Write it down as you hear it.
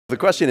The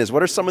question is,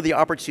 what are some of the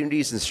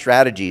opportunities and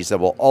strategies that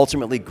will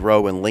ultimately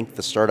grow and link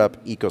the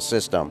startup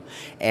ecosystem?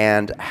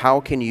 And how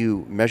can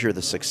you measure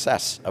the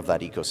success of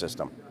that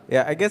ecosystem?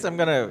 Yeah, I guess I'm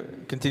going to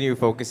continue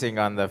focusing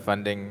on the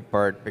funding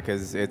part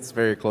because it's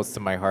very close to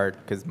my heart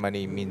because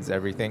money means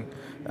everything.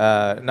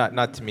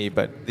 Not to me,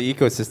 but the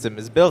ecosystem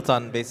is built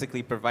on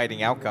basically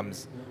providing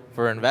outcomes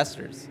for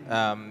investors.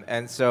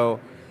 And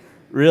so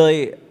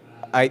really,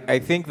 I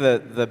think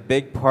the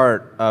big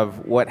part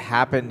of what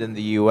happened in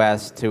the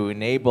US to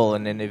enable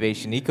an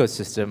innovation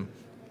ecosystem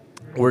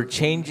were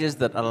changes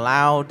that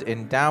allowed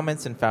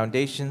endowments and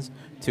foundations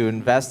to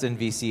invest in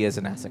VC as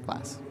an asset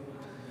class.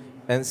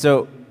 And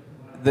so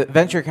the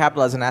venture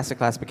capital as an asset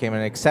class became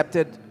an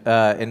accepted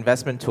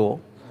investment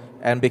tool.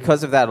 And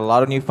because of that, a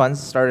lot of new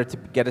funds started to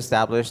get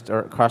established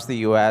across the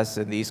US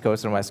and the East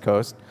Coast and West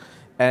Coast.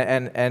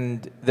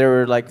 And there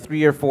were like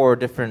 3 or 4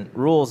 different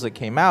rules that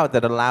came out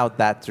that allowed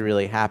that to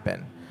really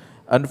happen.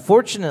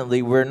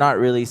 Unfortunately, we're not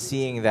really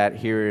seeing that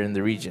here in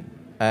the region.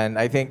 And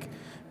I think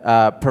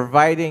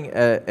enabling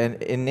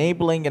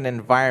an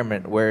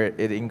environment where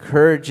it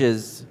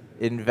encourages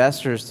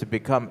investors to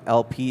become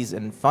LPs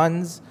in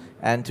funds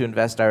and to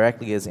invest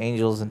directly as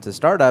angels into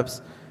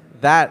startups,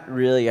 that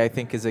really, I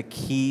think, is a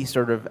key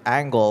sort of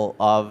angle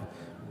of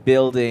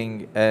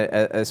building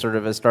a sort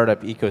of a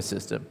startup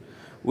ecosystem.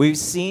 We've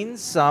seen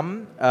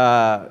some,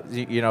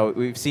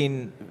 we've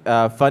seen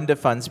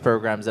fund-to-funds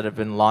programs that have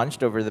been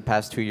launched over the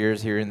past 2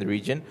 years here in the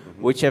region,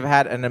 which have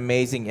had an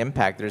amazing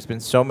impact. There's been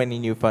so many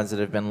new funds that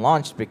have been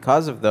launched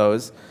because of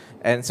those.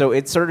 And so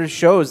it sort of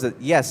shows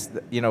that, yes,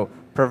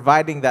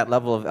 providing that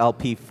level of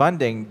LP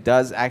funding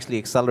does actually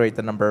accelerate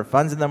the number of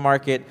funds in the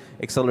market,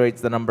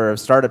 accelerates the number of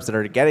startups that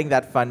are getting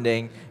that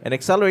funding, and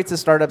accelerates the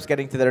startups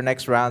getting to their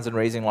next rounds and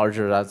raising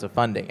larger rounds of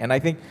funding. And I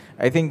think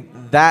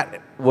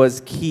that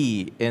was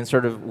key in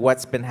sort of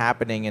what's been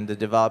happening in the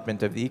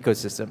development of the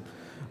ecosystem.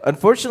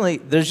 Unfortunately,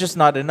 there's just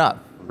not enough,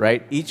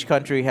 right? Each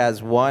country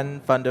has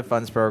one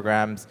fund-to-funds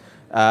programs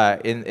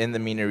in the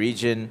MENA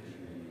region.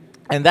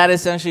 And that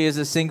essentially is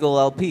a single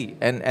LP.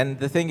 And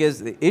the thing is,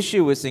 the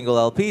issue with single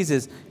LPs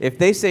is if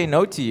they say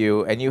no to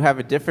you and you have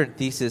a different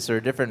thesis or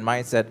a different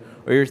mindset,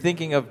 or you're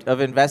thinking of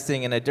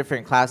investing in a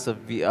different class of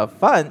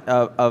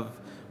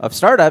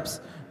startups,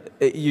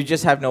 you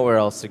just have nowhere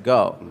else to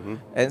go. Mm-hmm.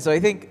 And so I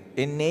think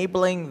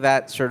enabling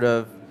that sort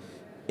of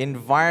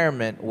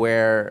environment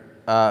where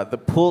the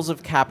pools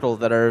of capital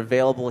that are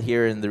available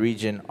here in the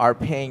region are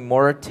paying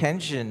more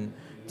attention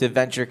to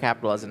venture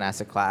capital as an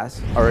asset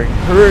class, are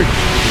encouraged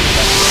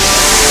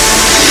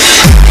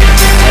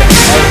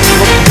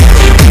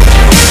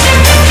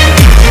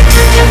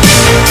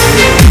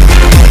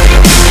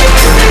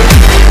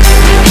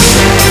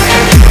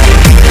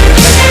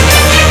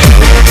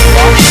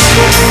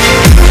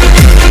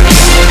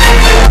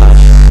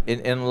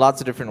in lots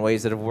of different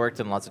ways that have worked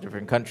in lots of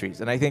different countries.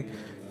 And I think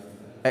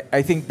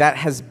that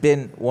has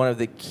been one of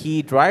the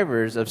key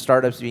drivers of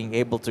startups being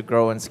able to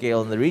grow and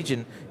scale in the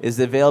region is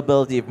the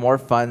availability of more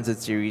funds at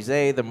Series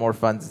A, the more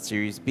funds at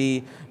Series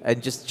B,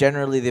 and just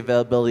generally the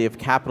availability of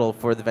capital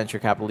for the venture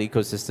capital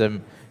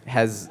ecosystem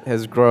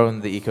has grown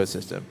the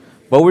ecosystem.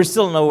 But we're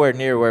still nowhere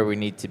near where we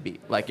need to be.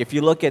 Like if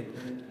you look at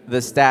the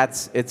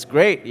stats, it's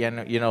great.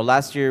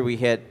 Last year we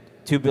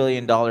hit $2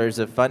 billion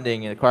of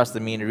funding across the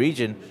MENA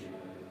region.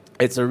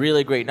 It's a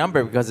really great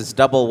number because it's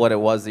double what it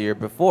was the year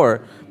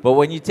before. But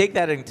when you take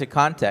that into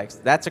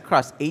context, that's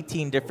across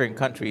 18 different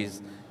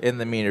countries in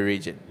the MENA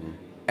region.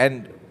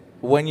 And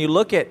when you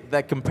look at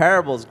the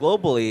comparables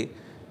globally,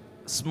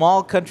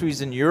 small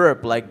countries in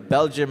Europe like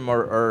Belgium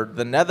or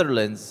the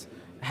Netherlands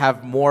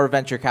have more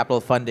venture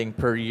capital funding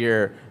per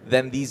year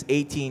than these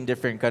 18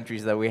 different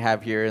countries that we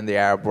have here in the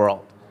Arab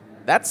world.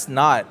 That's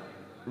not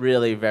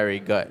really very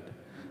good.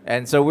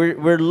 And so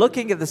we're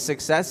looking at the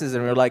successes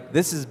and we're like,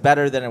 this is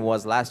better than it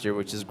was last year,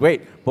 which is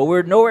great. But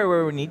we're nowhere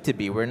where we need to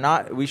be.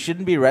 We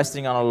shouldn't be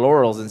resting on our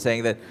laurels and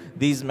saying that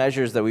these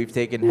measures that we've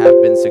taken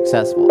have been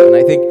successful. And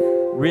I think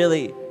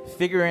really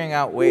figuring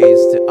out ways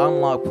to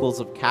unlock pools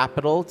of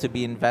capital to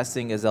be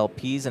investing as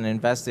LPs and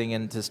investing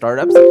into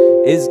startups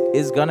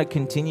is going to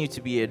continue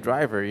to be a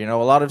driver. A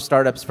lot of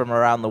startups from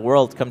around the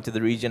world come to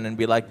the region and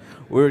be like,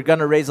 we're going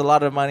to raise a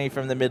lot of money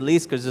from the Middle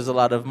East because there's a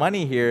lot of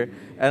money here.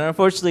 And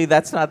unfortunately,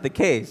 that's not the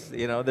case.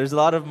 There's a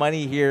lot of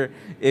money here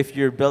if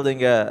you're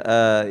building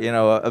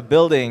a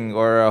building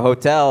or a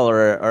hotel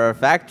or a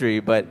factory.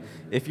 But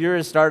if you're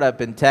a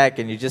startup in tech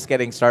and you're just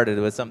getting started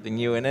with something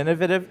new and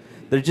innovative,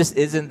 there just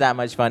isn't that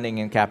much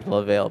funding and capital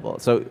available.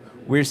 So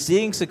we're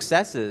seeing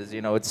successes.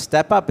 It's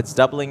step up. It's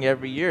doubling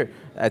every year.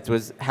 It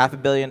was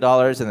 $500 million and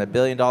 $1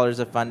 billion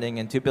of funding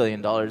and $2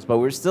 billion. But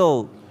we're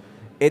still,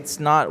 it's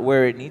not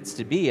where it needs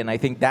to be. And I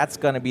think that's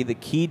going to be the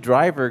key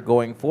driver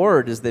going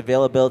forward is the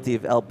availability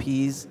of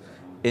LPs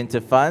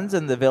into funds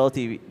and the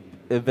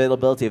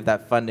availability of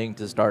that funding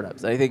to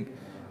startups. I think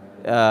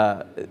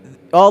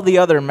all the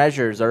other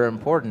measures are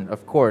important,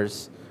 of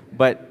course,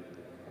 but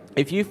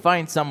if you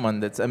find someone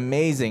that's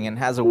amazing and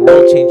has a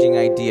world-changing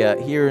idea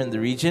here in the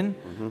region,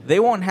 they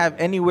won't have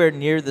anywhere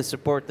near the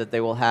support that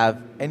they will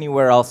have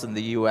anywhere else in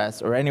the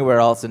US or anywhere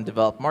else in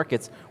developed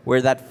markets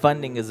where that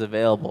funding is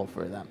available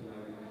for them.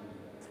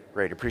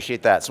 Great,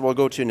 appreciate that. So we'll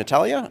go to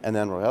Natalia, and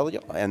then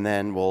Rogelio, and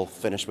then we'll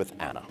finish with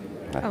Anna.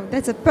 Oh,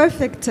 that's a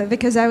perfect,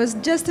 because I was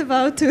just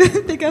about to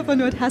pick up on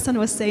what Hassan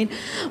was saying.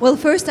 Well,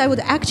 first I would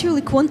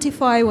actually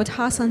quantify what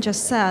Hassan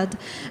just said.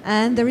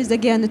 And there is,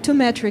 again, two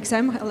metrics.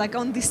 I'm like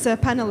on this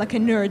panel like a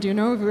nerd, you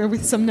know,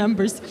 with some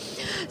numbers.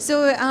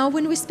 So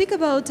when we speak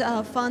about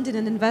funding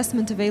and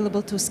investment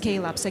available to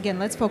scale-ups, again,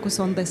 let's focus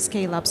on the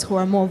scale-ups who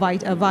are more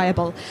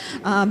viable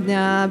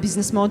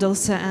business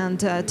models and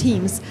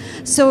teams.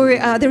 So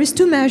there is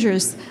two measures.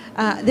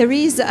 There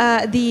is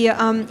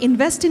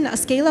the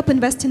scale-up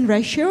investing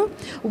ratio,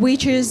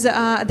 which is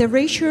the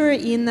ratio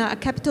in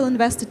capital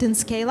invested in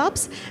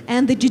scale-ups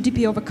and the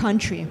GDP of a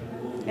country.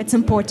 It's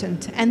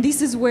important. And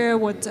this is where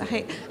what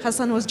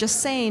Hassan was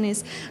just saying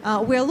is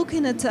we're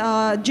looking at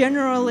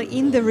generally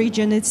in the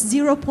region, it's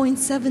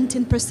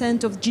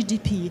 0.17% of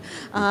GDP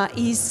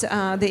is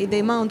the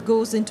amount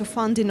goes into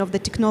funding of the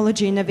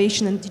technology,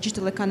 innovation, and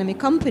digital economy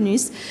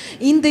companies.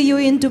 In the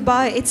UAE and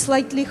Dubai, it's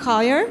slightly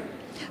higher.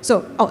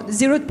 So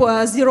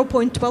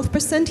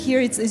 0.12%,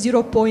 here it's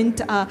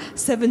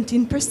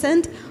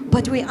 0.17%,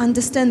 but we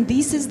understand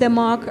this is the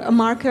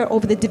marker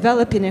of the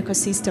developing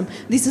ecosystem.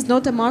 This is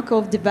not a marker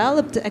of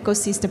developed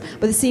ecosystem,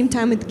 but at the same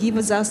time it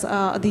gives us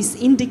this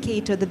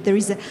indicator that there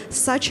is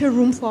such a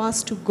room for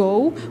us to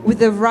go with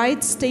the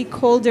right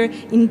stakeholder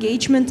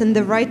engagement and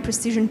the right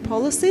precision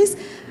policies.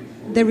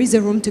 There is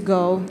a room to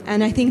go,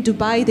 and I think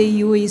Dubai,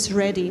 the UAE is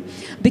ready.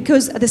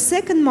 Because the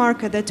second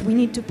marker that we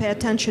need to pay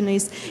attention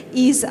is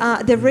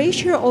the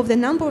ratio of the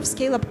number of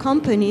scale-up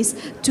companies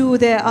to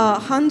the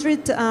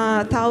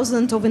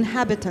 100,000 of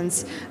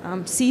inhabitants,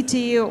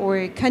 city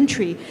or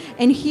country.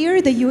 And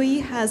here the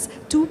UAE has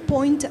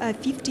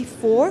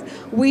 2.54,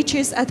 which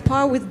is at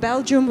par with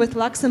Belgium, with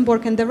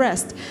Luxembourg, and the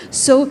rest.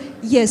 So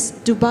yes,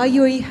 Dubai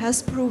UAE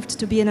has proved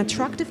to be an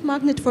attractive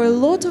magnet for a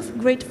lot of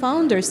great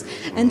founders,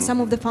 and some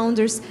of the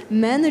founders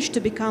managed to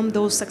become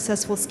those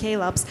successful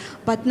scale-ups.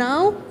 But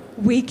now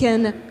we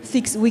can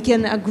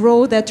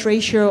grow that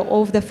ratio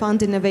of the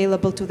funding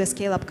available to the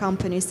scale-up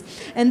companies.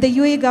 And the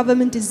UAE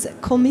government is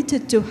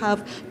committed to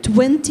have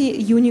 20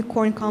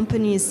 unicorn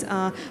companies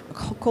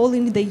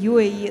calling the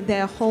UAE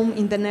their home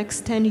in the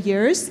next 10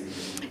 years.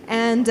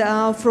 And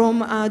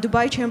from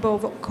Dubai Chamber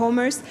of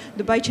Commerce,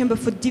 Dubai Chamber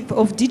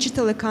of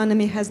Digital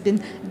Economy has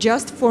been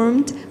just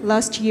formed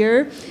last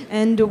year,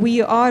 and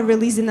we are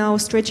releasing our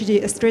strategy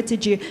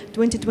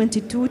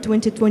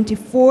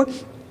 2022-2024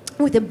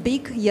 with a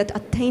big yet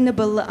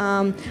attainable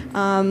and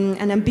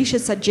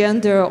ambitious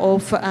agenda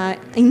of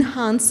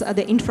enhance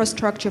the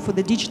infrastructure for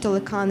the digital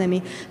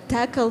economy,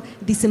 tackle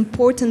these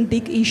important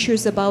big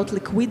issues about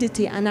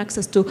liquidity and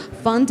access to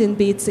funding,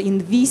 be it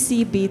in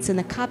VC, be it in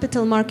the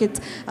capital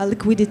market,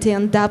 liquidity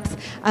and depth,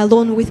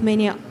 along with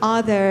many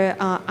other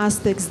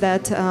aspects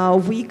that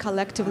we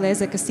collectively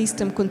as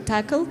ecosystem can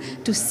tackle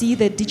to see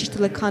the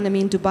digital economy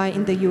in Dubai,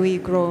 in the UAE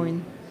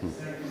growing.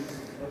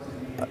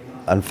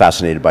 I'm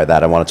fascinated by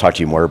that. I want to talk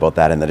to you more about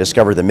that. And I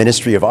discovered the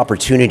Ministry of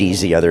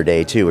Opportunities the other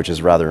day too, which is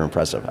rather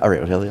impressive. All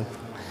right, Rogelio.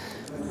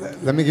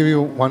 Let me give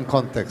you one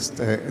context.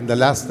 In the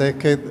last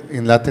decade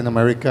in Latin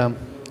America,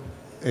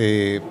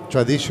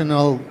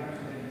 traditional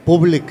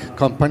public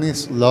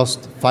companies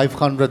lost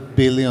 $500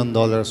 billion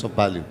of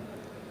value.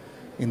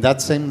 In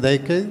that same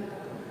decade,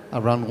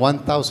 around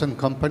 1,000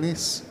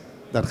 companies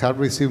that had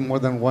received more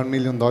than $1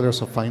 million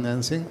of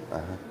financing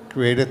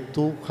created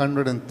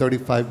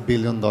 $235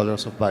 billion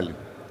of value.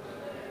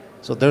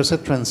 So there's a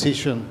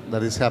transition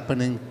that is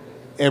happening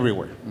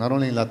everywhere, not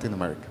only in Latin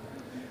America.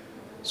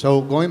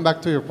 So going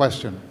back to your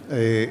question,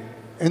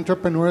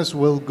 entrepreneurs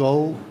will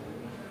go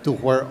to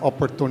where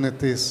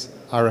opportunities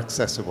are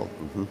accessible.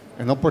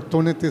 And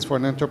opportunities for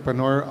an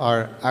entrepreneur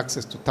are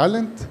access to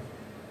talent,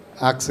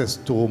 access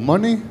to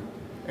money,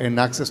 and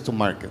access to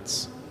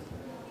markets.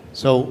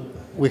 So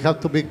we have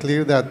to be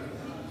clear that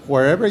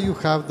wherever you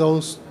have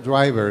those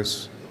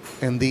drivers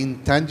and the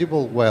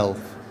intangible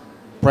wealth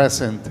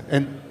present,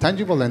 and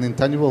tangible and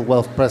intangible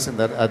wealth present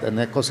at an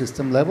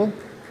ecosystem level,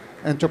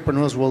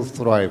 entrepreneurs will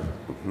thrive.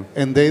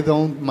 And they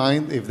don't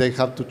mind if they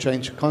have to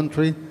change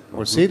country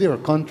or city or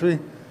country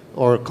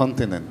or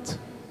continent,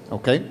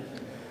 okay?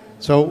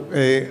 So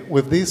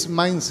with this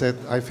mindset,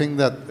 I think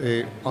that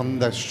on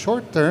the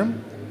short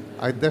term,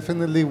 I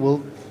definitely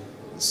will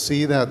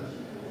see that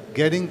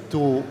getting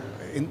to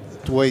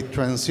a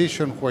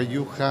transition where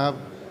you have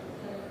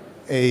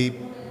a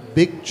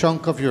big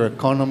chunk of your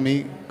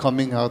economy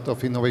coming out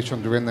of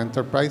innovation-driven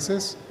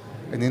enterprises.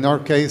 And in our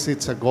case,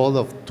 it's a goal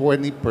of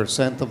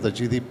 20% of the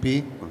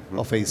GDP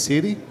of a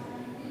city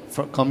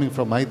coming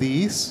from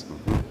IDEs.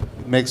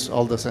 It makes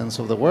all the sense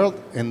of the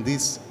world, and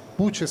this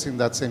pushes in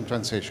that same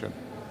transition.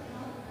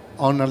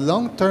 On a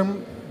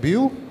long-term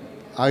view,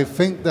 I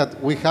think that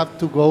we have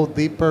to go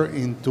deeper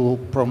into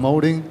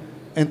promoting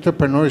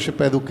entrepreneurship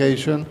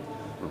education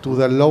to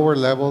the lower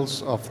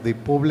levels of the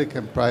public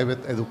and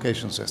private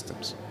education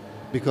systems.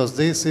 Because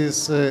this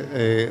is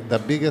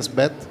the biggest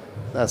bet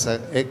as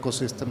an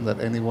ecosystem that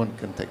anyone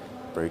can take.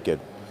 Very good.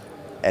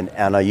 And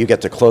Anna, you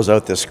get to close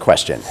out this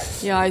question.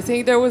 Yeah, I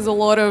think there was a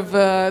lot of,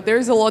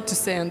 there's a lot to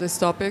say on this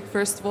topic,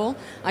 first of all.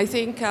 I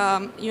think,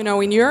 you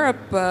know, in Europe,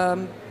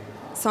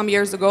 some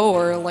years ago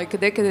or like a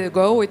decade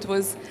ago, it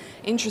was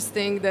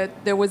interesting that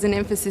there was an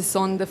emphasis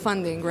on the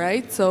funding,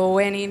 right? So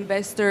any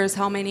investors,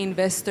 how many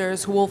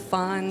investors, who will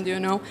fund, you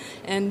know,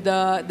 and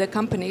the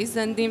companies.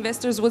 And the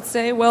investors would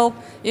say, well,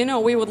 you know,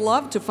 we would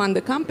love to fund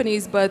the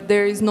companies, but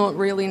there is not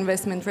really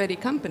investment-ready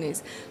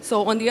companies.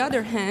 So on the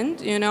other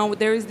hand, you know,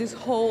 there is this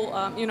whole,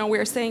 you know,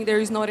 we're saying there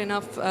is not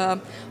enough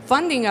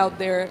funding out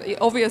there.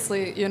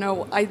 Obviously, you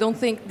know, I don't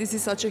think this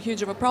is such a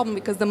huge of a problem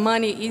because the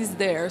money is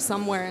there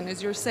somewhere. And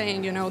as you're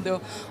saying, you know, the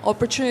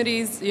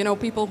opportunities, you know,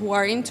 people who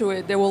are into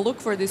it, they will look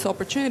for these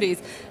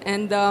opportunities,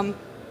 and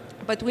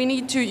but we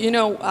need to, you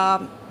know,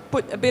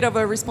 put a bit of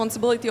a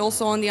responsibility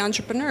also on the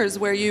entrepreneurs,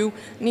 where you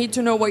need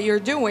to know what you're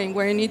doing,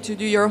 where you need to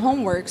do your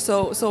homework.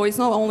 So it's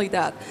not only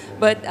that,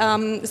 but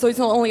so it's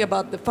not only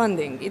about the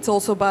funding. It's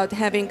also about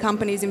having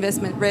companies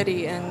investment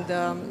ready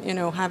and you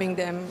know, having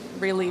them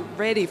really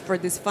ready for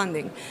this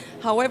funding.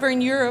 However,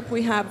 in Europe,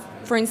 we have,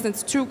 for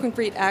instance, two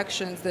concrete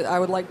actions that I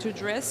would like to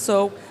address.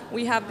 So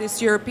we have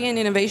this European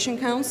Innovation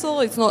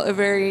Council. It's not a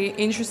very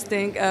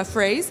interesting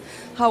phrase.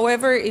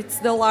 However, it's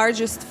the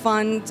largest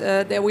fund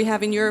that we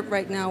have in Europe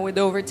right now, with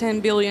over 10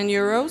 billion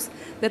euros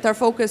that are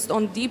focused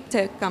on deep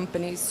tech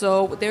companies.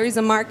 So there is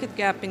a market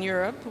gap in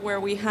Europe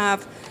where we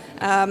have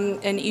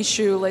an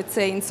issue, let's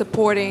say, in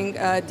supporting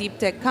deep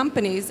tech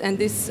companies, and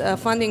this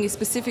funding is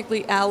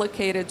specifically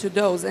allocated to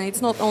those. And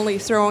it's not only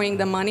throwing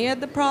the money at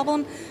the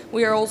problem,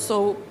 we are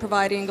also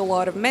providing a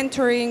lot of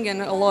mentoring and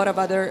a lot of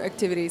other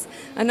activities.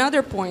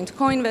 Another point,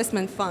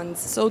 co-investment funds.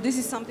 So this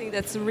is something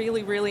that's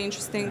really, really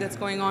interesting that's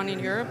going on in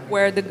Europe,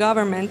 where the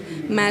government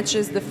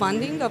matches the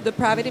funding of the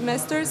private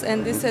investors,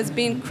 and this has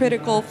been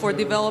critical for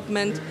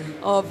development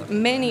of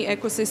many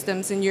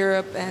ecosystems in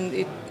Europe,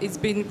 and it's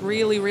been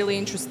really, really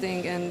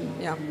interesting, and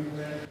yeah.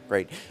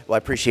 Great. Well, I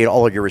appreciate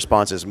all of your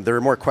responses. There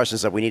are more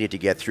questions that we needed to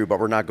get through, but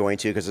we're not going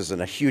to because this is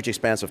a huge,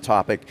 expansive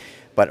topic.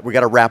 But we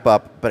got to wrap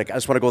up. But I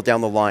just want to go down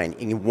the line.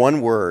 In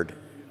one word,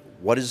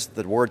 what is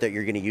the word that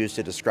you're going to use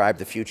to describe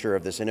the future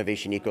of this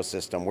innovation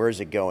ecosystem? Where is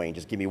it going?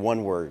 Just give me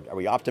one word. Are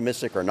we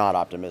optimistic or not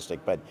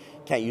optimistic? But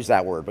can't use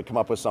that word, but come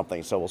up with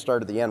something. So we'll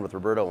start at the end with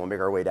Roberto and we'll make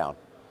our way down.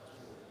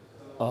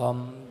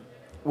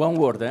 One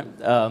word,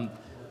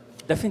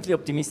 definitely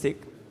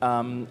optimistic.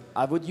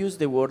 I would use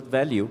the word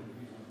value.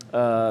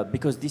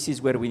 Because this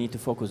is where we need to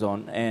focus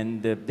on,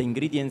 and the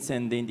ingredients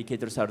and the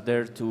indicators are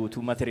there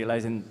to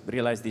materialize and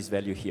realize this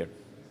value here.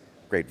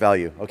 Great,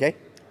 value, okay?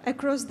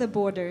 Across the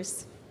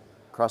borders.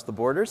 Across the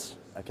borders,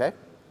 okay?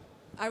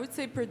 I would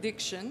say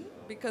prediction,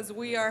 because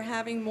we are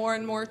having more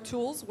and more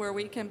tools where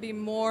we can be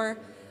more,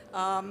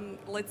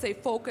 let's say,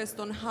 focused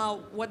on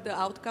what the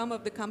outcome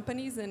of the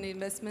companies and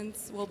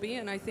investments will be,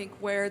 and I think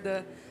where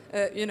the,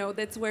 you know,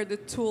 that's where the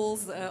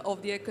tools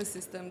of the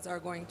ecosystems are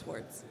going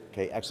towards.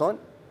 Okay,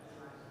 excellent.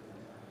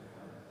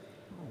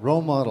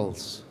 Role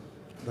models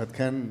that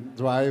can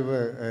drive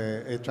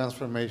a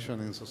transformation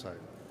in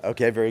society.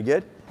 Okay, very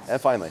good. And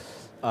finally?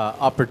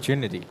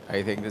 Opportunity.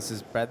 I think this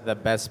is the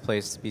best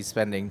place to be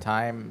spending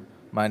time,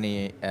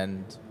 money,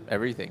 and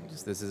everything.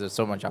 This is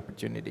so much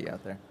opportunity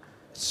out there.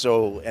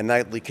 So, and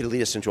that could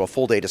lead us into a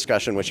full day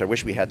discussion, which I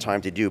wish we had time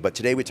to do. But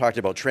today we talked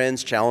about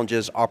trends,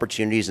 challenges,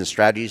 opportunities, and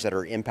strategies that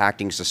are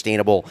impacting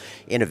sustainable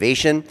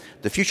innovation.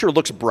 The future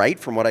looks bright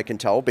from what I can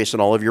tell based on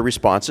all of your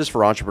responses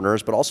for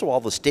entrepreneurs, but also all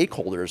the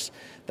stakeholders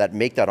that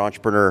make that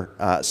entrepreneur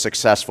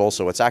successful.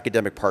 So it's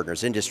academic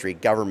partners, industry,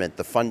 government,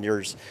 the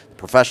funders, the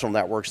professional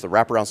networks, the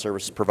wraparound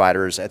service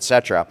providers, et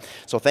cetera.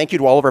 So thank you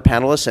to all of our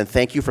panelists, and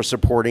thank you for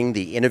supporting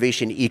the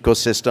innovation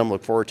ecosystem.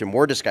 Look forward to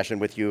more discussion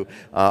with you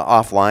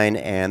offline,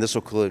 and this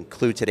will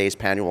conclude today's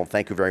panel.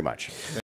 Thank you very much.